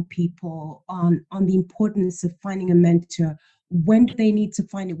to young people on the importance of finding a mentor? When do they need to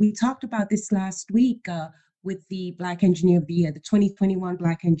find it? We talked about this last week with the Black Engineer of the Year, the 2021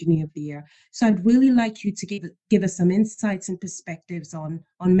 Black Engineer of the Year. So I'd really like you to give us some insights and perspectives on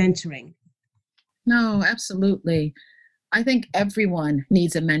mentoring. No, absolutely. I think everyone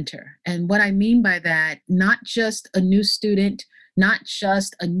needs a mentor. And what I mean by that, not just a new student, not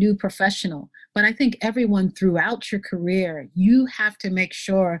just a new professional, but I think everyone throughout your career, you have to make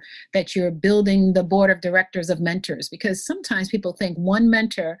sure that you're building the board of directors of mentors, because sometimes people think one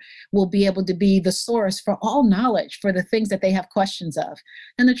mentor will be able to be the source for all knowledge for the things that they have questions of.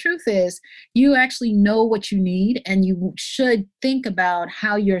 And the truth is, you actually know what you need, and you should think about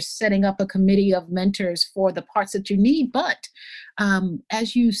how you're setting up a committee of mentors for the parts that you need. But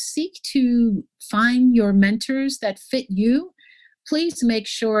as you seek to find your mentors that fit you, please make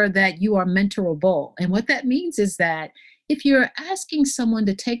sure that you are mentorable. And what that means is that if you're asking someone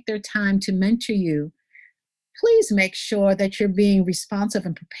to take their time to mentor you, please make sure that you're being responsive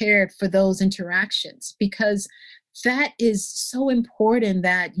and prepared for those interactions, because that is so important,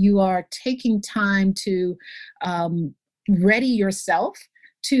 that you are taking time to ready yourself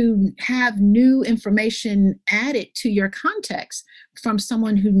to have new information added to your context from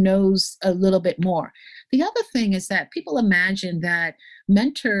someone who knows a little bit more. The other thing is that people imagine that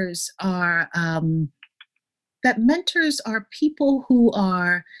mentors are people who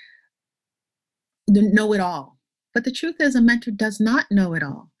are know it all. But the truth is, a mentor does not know it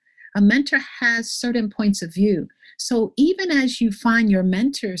all. A mentor has certain points of view. So even as you find your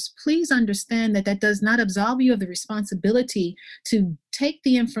mentors, please understand that that does not absolve you of the responsibility to take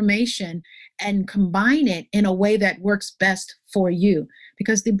the information and combine it in a way that works best for you.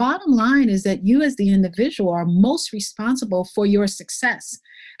 Because the bottom line is that you as the individual are most responsible for your success.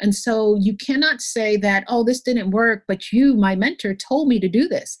 And so you cannot say that, oh, this didn't work, but you, my mentor, told me to do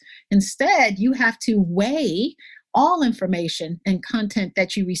this. Instead, you have to weigh all information and content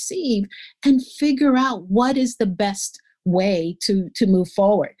that you receive and figure out what is the best way to move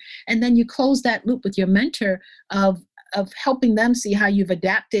forward. And then you close that loop with your mentor of helping them see how you've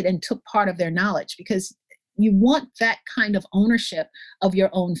adapted and took part of their knowledge, because you want that kind of ownership of your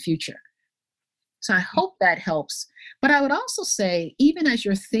own future. So I hope that helps. But I would also say, even as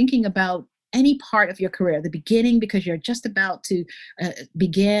you're thinking about any part of your career, the beginning, because you're just about to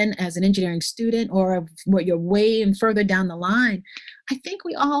begin as an engineering student, or where you're way and further down the line, I think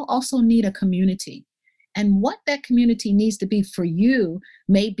we all also need a community. And what that community needs to be for you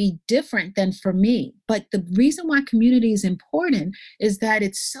may be different than for me. But the reason why community is important is that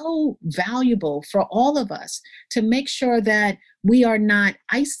it's so valuable for all of us to make sure that we are not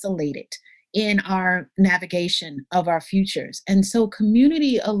isolated in our navigation of our futures. And so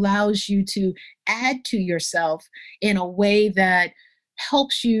community allows you to add to yourself in a way that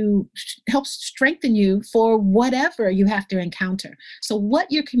helps strengthen you for whatever you have to encounter. So what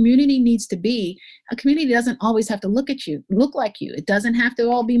your community needs to be, a community doesn't always have to look like you. It doesn't have to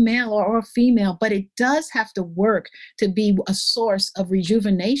all be male or female, but it does have to work to be a source of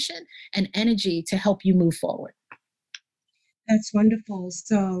rejuvenation and energy to help you move forward. That's wonderful.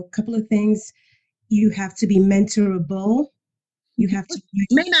 So a couple of things. You have to be mentorable. You have to.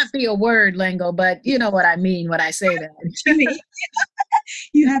 May not be a word, Lingo, but you know what I mean when I say that.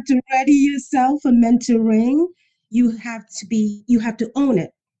 You have to ready yourself for mentoring. You have to own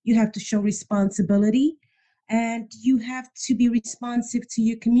it. You have to show responsibility, and you have to be responsive to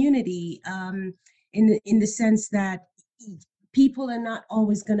your community, in the sense that people are not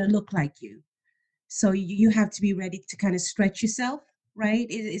always going to look like you. So you have to be ready to kind of stretch yourself, right?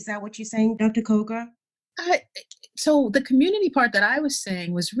 Is that what you're saying, Dr. Cogar? So the community part that I was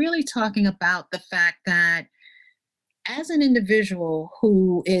saying was really talking about the fact that as an individual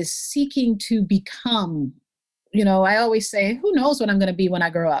who is seeking to become, I always say, who knows what I'm going to be when I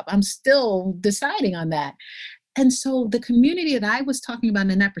grow up? I'm still deciding on that. And so the community that I was talking about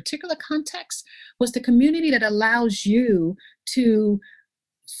in that particular context was the community that allows you to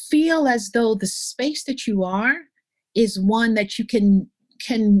feel as though the space that you are is one that you can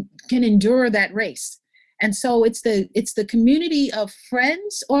endure that race. And so it's the community of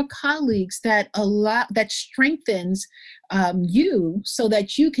friends or colleagues that strengthens you so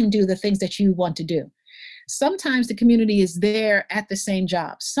that you can do the things that you want to do. Sometimes the community is there at the same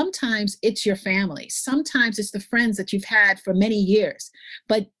job. Sometimes it's your family. Sometimes it's the friends that you've had for many years.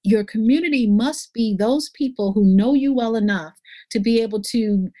 But your community must be those people who know you well enough to be able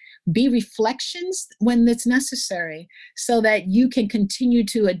to be reflections when it's necessary so that you can continue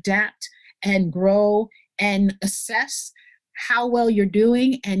to adapt and grow and assess how well you're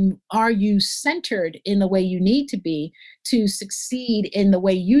doing, and are you centered in the way you need to be to succeed in the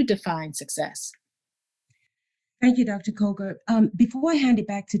way you define success. Thank you, Dr. Koger. Before I hand it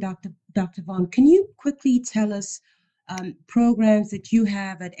back to Dr. Vaughn, can you quickly tell us programs that you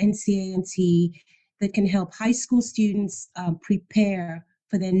have at NCA&T that can help high school students prepare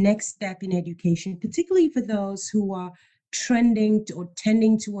for their next step in education, particularly for those who are or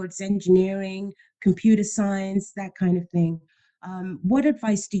tending towards engineering, computer science, that kind of thing? What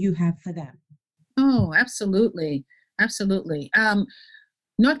advice do you have for them? Oh, absolutely. Absolutely.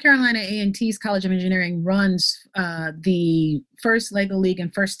 North Carolina A&T's College of Engineering runs the first LEGO League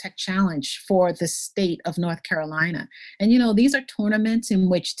and first Tech Challenge for the state of North Carolina. And, these are tournaments in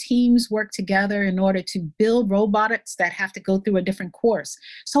which teams work together in order to build robotics that have to go through a different course.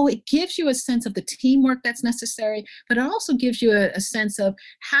 So it gives you a sense of the teamwork that's necessary, but it also gives you a sense of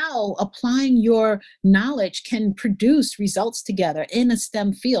how applying your knowledge can produce results together in a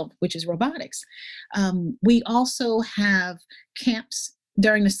STEM field, which is robotics. We also have camps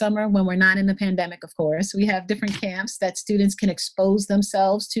during the summer when we're not in the pandemic, of course. We have different camps that students can expose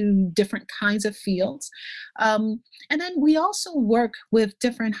themselves to different kinds of fields. And then we also work with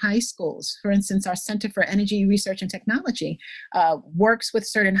different high schools. For instance, our Center for Energy Research and Technology works with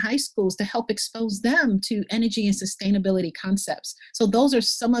certain high schools to help expose them to energy and sustainability concepts. So those are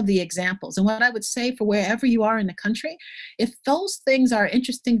some of the examples. And what I would say for wherever you are in the country, if those things are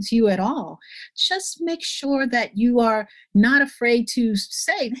interesting to you at all, just make sure that you are not afraid to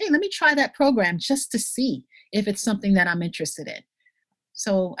say, hey, let me try that program just to see if it's something that I'm interested in.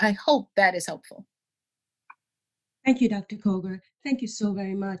 So I hope that is helpful. Thank you, Dr. Koger. Thank you so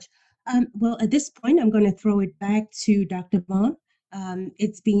very much. Well, at this point, I'm going to throw it back to Dr. Vaughn.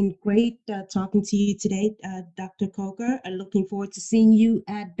 It's been great talking to you today, Dr. Koger. I'm looking forward to seeing you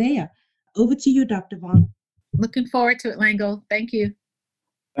at Bayer. Over to you, Dr. Vaughn. Looking forward to it, Lango. Thank you.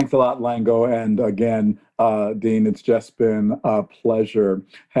 Thanks a lot, Lango. And again, Dean, it's just been a pleasure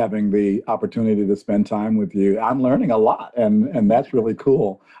having the opportunity to spend time with you. I'm learning a lot, and that's really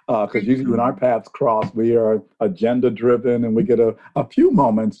cool because usually when our paths cross, we are agenda driven and we get a few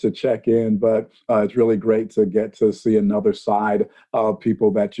moments to check in, but it's really great to get to see another side of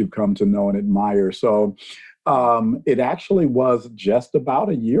people that you've come to know and admire. So it actually was just about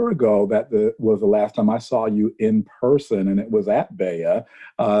a year ago that was the last time I saw you in person, and it was at Bayer.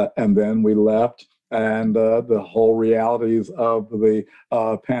 And then we left, and the whole realities of the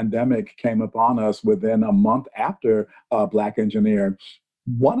pandemic came upon us within a month after Black Engineer.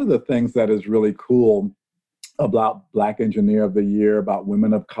 One of the things that is really cool about Black Engineer of the Year, about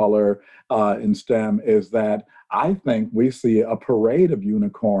women of color in STEM, is that I think we see a parade of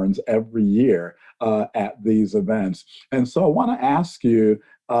unicorns every year at these events. And so I want to ask you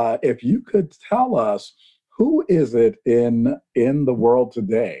if you could tell us, who is it in the world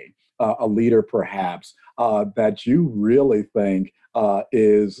today, a leader perhaps, that you really think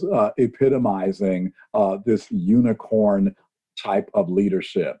is epitomizing this unicorn type of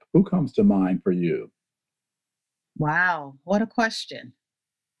leadership? Who comes to mind for you? Wow, what a question.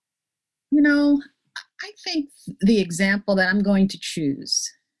 I think the example that I'm going to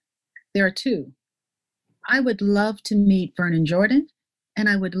choose, there are two. I would love to meet Vernon Jordan, and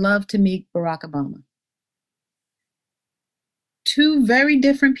I would love to meet Barack Obama. Two very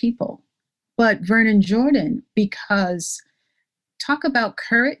different people, but Vernon Jordan, because talk about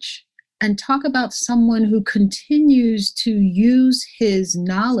courage and talk about someone who continues to use his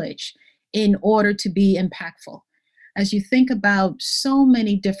knowledge in order to be impactful. As you think about so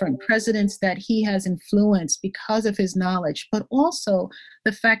many different presidents that he has influenced because of his knowledge, but also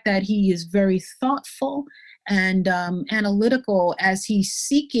the fact that he is very thoughtful and analytical as he's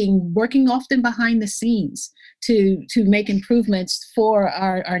working often behind the scenes to make improvements for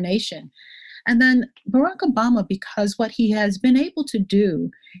our nation. And then Barack Obama, because what he has been able to do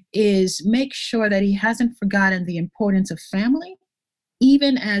is make sure that he hasn't forgotten the importance of family,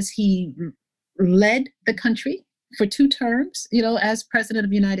 even as he led the country for 2 terms, as president of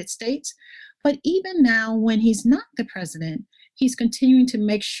the United States. But even now, when he's not the president, he's continuing to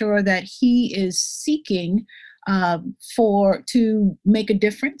make sure that he is seeking to make a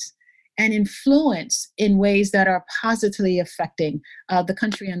difference and influence in ways that are positively affecting the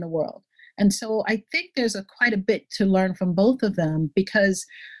country and the world. And so I think there's quite a bit to learn from both of them, because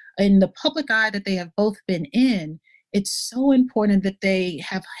in the public eye that they have both been in, it's so important that they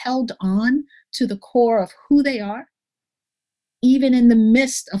have held on to the core of who they are, even in the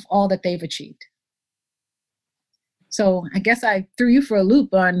midst of all that they've achieved. So I guess I threw you for a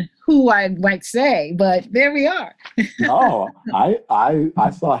loop on who I might say, but there we are. No, I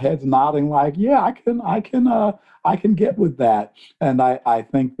saw heads nodding like, yeah, I can get with that. And I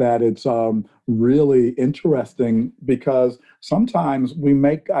think that it's really interesting because sometimes we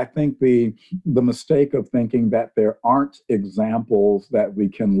make, I think, the mistake of thinking that there aren't examples that we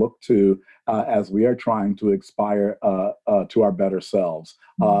can look to as we are trying to aspire to our better selves.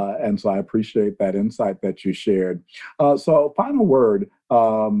 And so I appreciate that insight that you shared. So final word,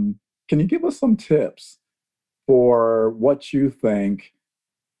 can you give us some tips for what you think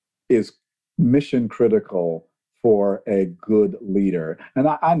is mission critical for a good leader? And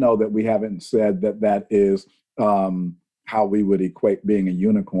I know that we haven't said that that is how we would equate being a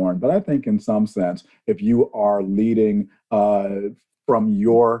unicorn, but I think in some sense, if you are leading from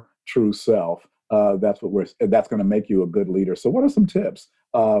your true self, that's going to make you a good leader. So, what are some tips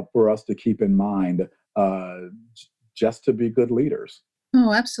for us to keep in mind just to be good leaders?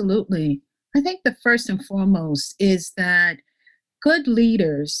 Oh, absolutely. I think the first and foremost is that good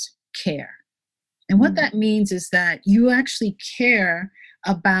leaders care. And what that means is that you actually care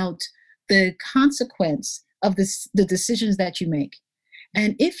about the consequence of the decisions that you make.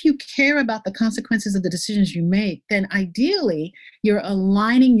 And if you care about the consequences of the decisions you make, then ideally you're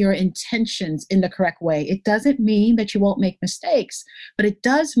aligning your intentions in the correct way. It doesn't mean that you won't make mistakes, but it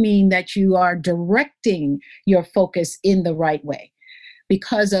does mean that you are directing your focus in the right way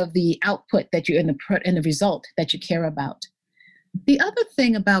because of the output that you and the result that you care about. The other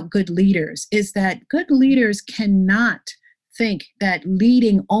thing about good leaders is that good leaders cannot think that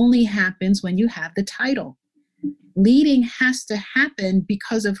leading only happens when you have the title. Leading has to happen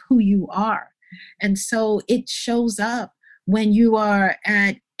because of who you are. And so it shows up when you are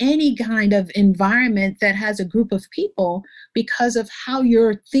at any kind of environment that has a group of people because of how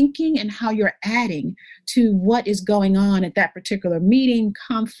you're thinking and how you're adding to what is going on at that particular meeting,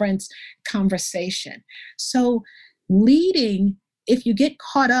 conference, conversation. So leading, if you get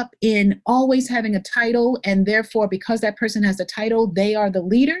caught up in always having a title and therefore because that person has a title, they are the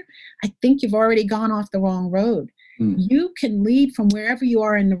leader, I think you've already gone off the wrong road. You can lead from wherever you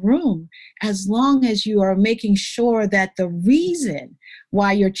are in the room as long as you are making sure that the reason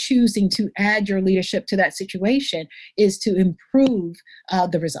why you're choosing to add your leadership to that situation is to improve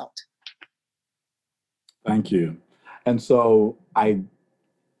the result. Thank you. And so I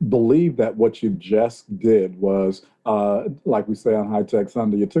believe that what you just did was, like we say on High Tech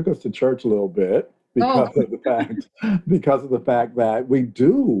Sunday, you took us to church a little bit because of the fact that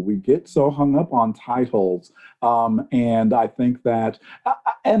we get so hung up on titles, and I think that,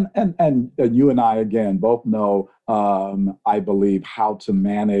 and you and I again both know, I believe how to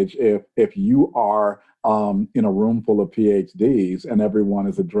manage if you are in a room full of PhDs and everyone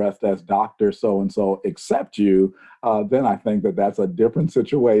is addressed as Dr. So and so except you, then I think that that's a different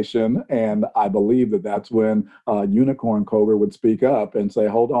situation. And I believe that that's when Unicorn Coger would speak up and say,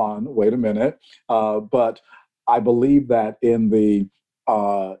 hold on, wait a minute. But I believe that in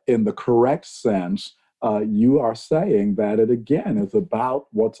the correct sense, you are saying that it again is about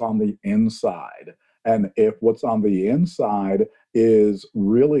what's on the inside. And if what's on the inside is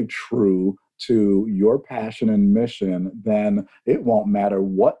really true to your passion and mission, then it won't matter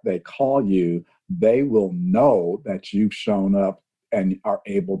what they call you. They will know that you've shown up and are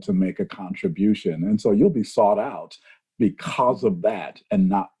able to make a contribution. And so you'll be sought out because of that and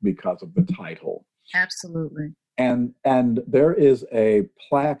not because of the title. Absolutely. And there is a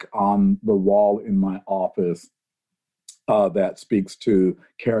plaque on the wall in my office that speaks to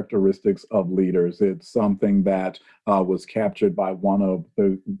characteristics of leaders. It's something that was captured by one of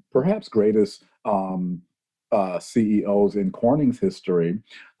the perhaps greatest CEOs in Corning's history.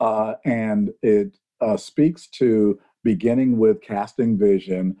 And it speaks to beginning with casting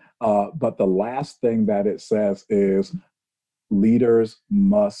vision. But the last thing that it says is leaders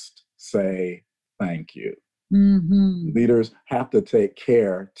must say thank you. Mm-hmm. Leaders have to take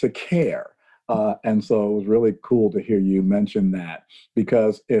care to care. And so it was really cool to hear you mention that,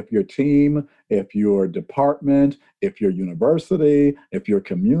 because if your team, if your department, if your university, if your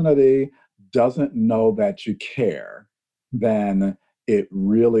community doesn't know that you care, then it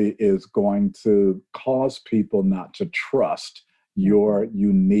really is going to cause people not to trust your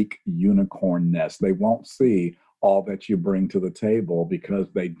unique unicornness. They won't see all that you bring to the table because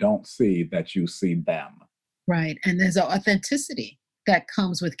they don't see that you see them. Right. And there's an authenticity that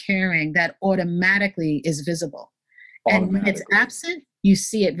comes with caring that automatically is visible. And when it's absent, you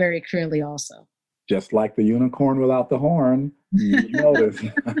see it very clearly also. Just like the unicorn without the horn, you notice.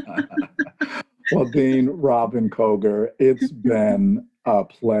 Well, Dean Robin Koger, it's been a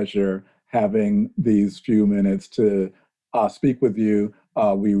pleasure having these few minutes to speak with you.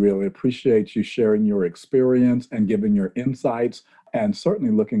 We really appreciate you sharing your experience and giving your insights, and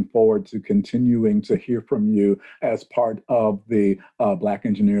certainly looking forward to continuing to hear from you as part of the Black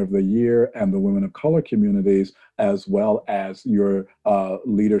Engineer of the Year and the Women of Color communities, as well as your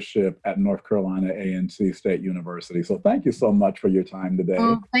leadership at North Carolina A&T State University. So thank you so much for your time today.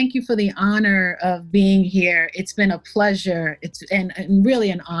 Oh, thank you for the honor of being here. It's been a pleasure. And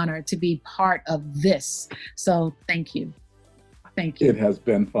really an honor to be part of this. So thank you. Thank you. It has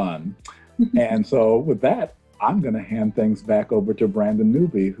been fun. And so with that, I'm going to hand things back over to Brandon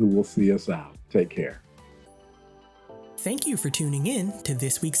Newby, who will see us out. Take care. Thank you for tuning in to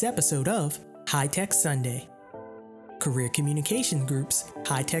this week's episode of High Tech Sunday. Career Communication Group's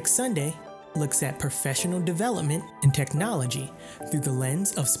High Tech Sunday looks at professional development and technology through the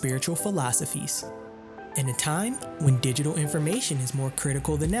lens of spiritual philosophies. In a time when digital information is more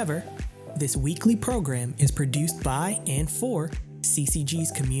critical than ever, this weekly program is produced by and for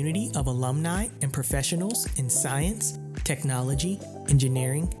CCG's community of alumni and professionals in science, technology,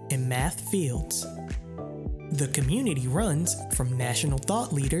 engineering, and math fields. The community runs from national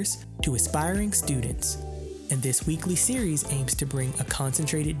thought leaders to aspiring students, and this weekly series aims to bring a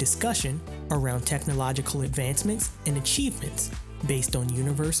concentrated discussion around technological advancements and achievements based on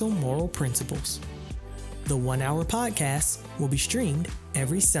universal moral principles. The 1-hour podcast will be streamed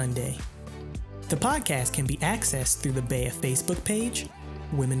every Sunday. The podcast can be accessed through the BAEF Facebook page,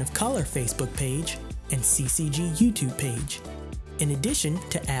 Women of Color Facebook page, and CCG YouTube page, in addition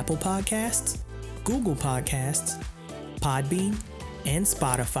to Apple Podcasts, Google Podcasts, Podbean, and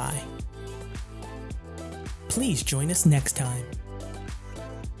Spotify. Please join us next time